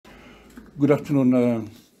Good afternoon,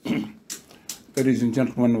 ladies and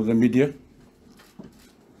gentlemen of the media.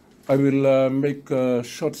 I will make a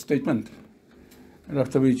short statement, and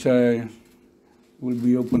after which I will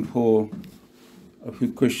be open for a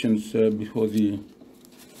few questions before we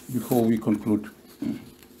conclude.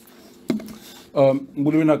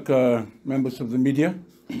 Members of the media,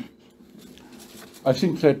 I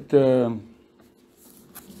think that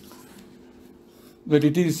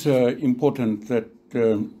it is important that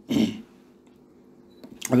the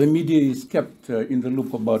media is kept in the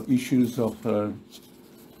loop about issues of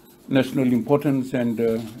national importance, and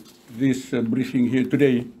this briefing here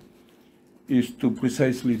today is to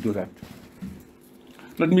precisely do that.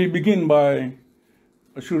 Let me begin by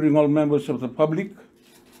assuring all members of the public,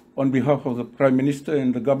 on behalf of the Prime Minister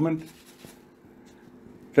and the government,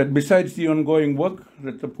 that besides the ongoing work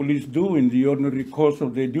that the police do in the ordinary course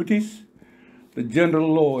of their duties, the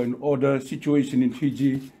general law and order situation in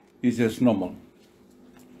Fiji is as normal.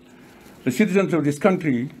 The citizens of this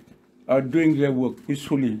country are doing their work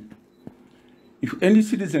peacefully. If any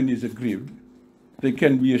citizen is aggrieved, they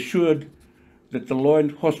can be assured that the law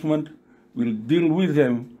enforcement will deal with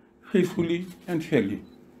them faithfully and fairly.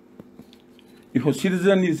 If a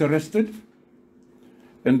citizen is arrested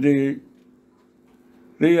and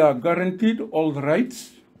they are guaranteed all the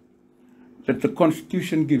rights that the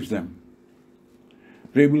Constitution gives them,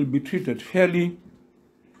 they will be treated fairly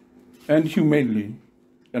and humanely,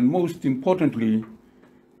 and most importantly,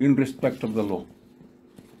 in respect of the law.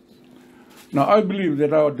 Now, I believe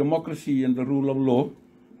that our democracy and the rule of law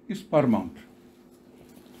is paramount.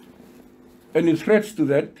 Any threats to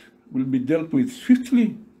that will be dealt with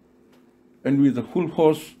swiftly and with the full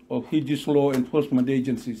force of Fiji's law enforcement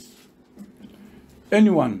agencies.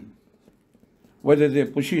 Anyone, whether their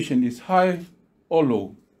position is high or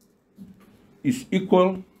low, is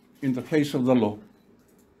equal in the face of the law.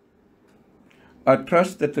 I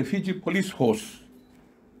trust that the Fiji police force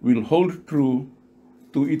will hold true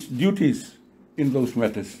to its duties in those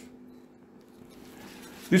matters.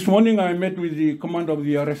 This morning I met with the commander of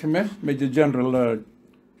the RSMF, Major General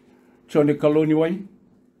Chone Kaloniwai.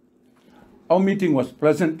 Our meeting was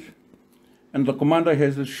pleasant, and the commander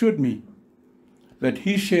has assured me that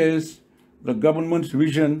he shares the government's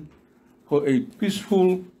vision for a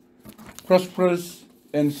peaceful, prosperous,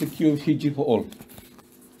 and secure Fiji for all.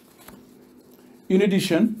 In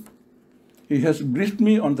addition, he has briefed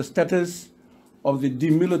me on the status of the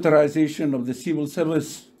demilitarization of the civil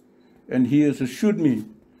service, and he has assured me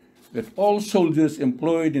that all soldiers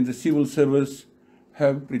employed in the civil service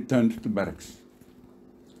have returned to barracks.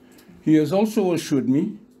 He has also assured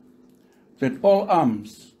me that all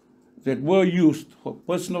arms that were used for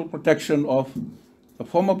personal protection of the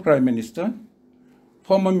former Prime Minister,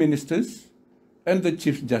 former ministers, and the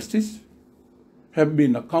Chief Justice have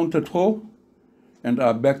been accounted for and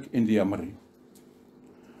are back in the armory.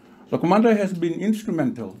 The commander has been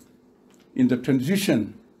instrumental in the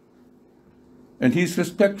transition, and his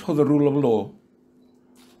respect for the rule of law,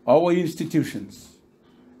 our institutions,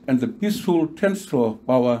 and the peaceful transfer of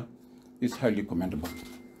power is highly commendable.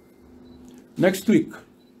 Next week,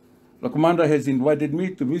 the commander has invited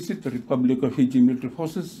me to visit the Republic of Fiji military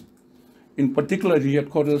forces, in particular the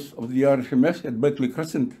headquarters of the RSMF at Berkeley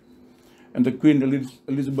Crescent and the Queen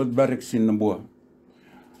Elizabeth Barracks in Nambour.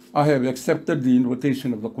 I have accepted the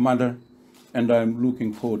invitation of the commander, and I am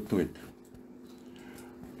looking forward to it.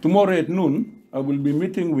 Tomorrow at noon, I will be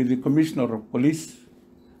meeting with the Commissioner of Police,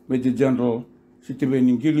 Major General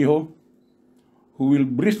Sitiveni Ngiliho, who will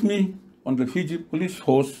brief me on the Fiji Police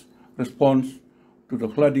Force response to the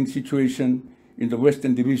flooding situation in the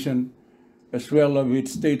Western Division, as well as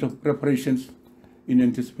its state of preparations in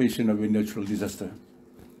anticipation of a natural disaster.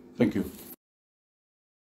 Thank you.